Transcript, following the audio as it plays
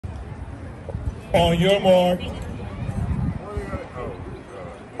On your mark.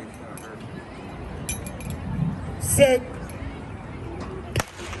 Set.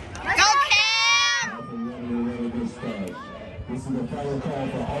 Go, Cam! This is the final call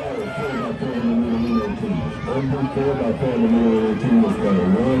for all 4x400m teams. Every 4x400m team is going to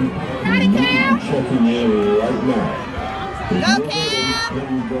run. Got it, Cam! Checking in right now. Go, Cam!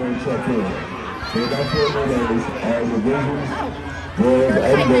 Please go and check in. 4x400m, all divisions, boys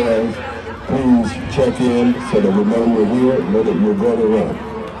and girls, please check in so that we know we're here, know that you're going to run.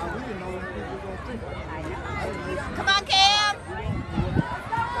 Come on, Cam!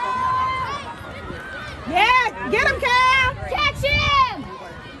 Yeah, get him, Cam! Catch him!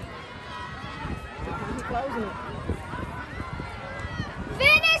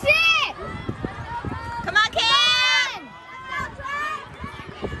 Finish it! Come on, Cam!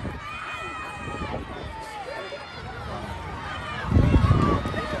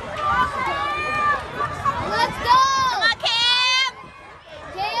 Let's go! Come on, Cam!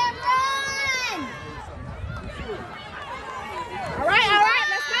 Cam, run! All right,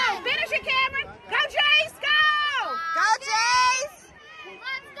 let's go. Finish it, Cameron. Go, Jace, go! Go, Jace!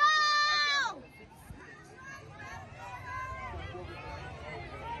 Let's go!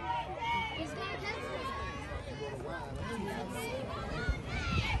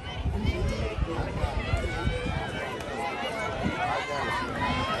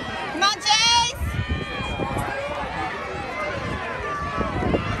 Come on, Jace!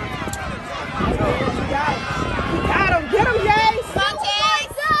 Got him. Get him, Jace. Come on,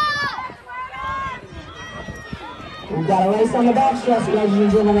 Jace! We've got a race on the backstretch, ladies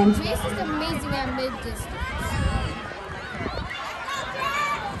and gentlemen. Jace is amazing at mid-distance.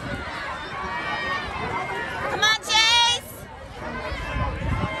 Come on, Jace!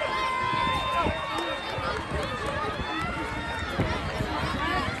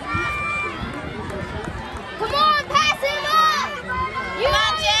 Come on, pass him up! You Come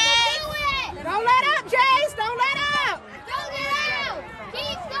on, Jace! Do it! Don't let up, Jace. Don't let up. Don't get out!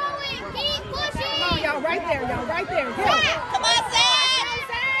 Keep going! Keep pushing! Come on, y'all right there. Y'all right there. Get him. Zach! Come on, Zach!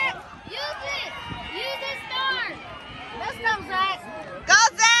 Zach. Use it! Use the start! Let's go, Zach. Go,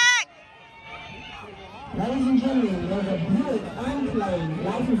 Zach! Ladies and gentlemen, there's a Buick Enclave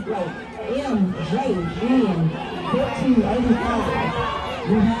license plate MJN 1485.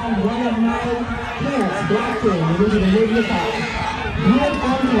 We have one of my parents, Black King, who's in the middle of the car. Buick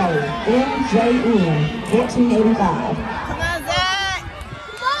Enclave MJN 1485. Come on, Zach!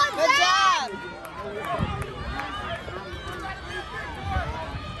 Come on, Good job!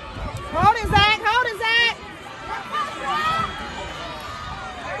 Hold it, Zach. Hold it, Zach.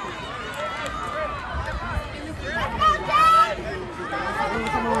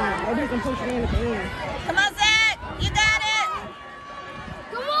 Come on. Maybe you can push it in at the end. Come on, Zach! You got it!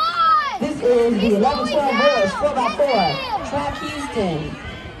 Come on! This is the He's 11-12 going boys, down. 4x4, Finish! Track Houston.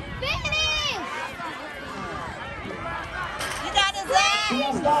 Finish! You got it, Zach!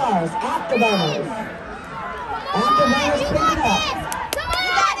 CL Stars, Afterburners. Come on, Afterburners you picking got up. this! Come on!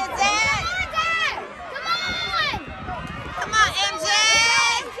 You got it, Zach! Come on! Come on, MJ!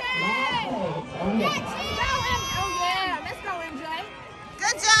 Last place, on deck. Oh, yeah. Let's go, MJ.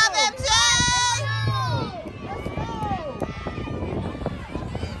 Good job, MJ!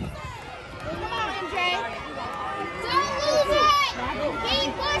 Come on, MJ. Don't lose it!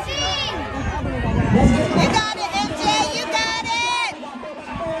 Keep pushing! Let's get You got it, MJ! You got it!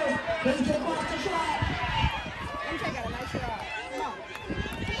 Let's get across the track. MJ got a nice shot. Come on.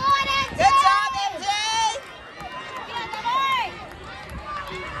 Come on, MJ! Good job, MJ!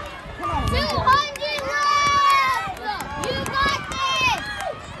 Come on. 200 left! You got this!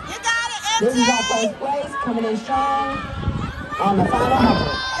 You got it, This is our MJ! first place, coming in strong on the final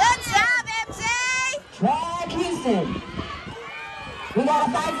 100. Good job, MJ! Track Houston. We got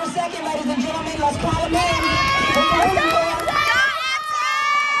to fight for second, ladies and gentlemen. Let's call them in. Go, MJ! You got it, MJ!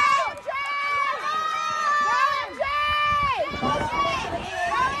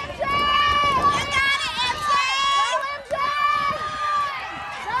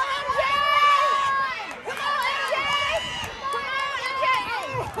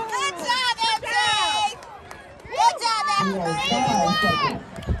 Good job, MJ! Good job, We are MJ! second.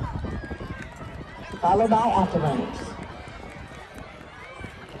 Followed by Afterburners.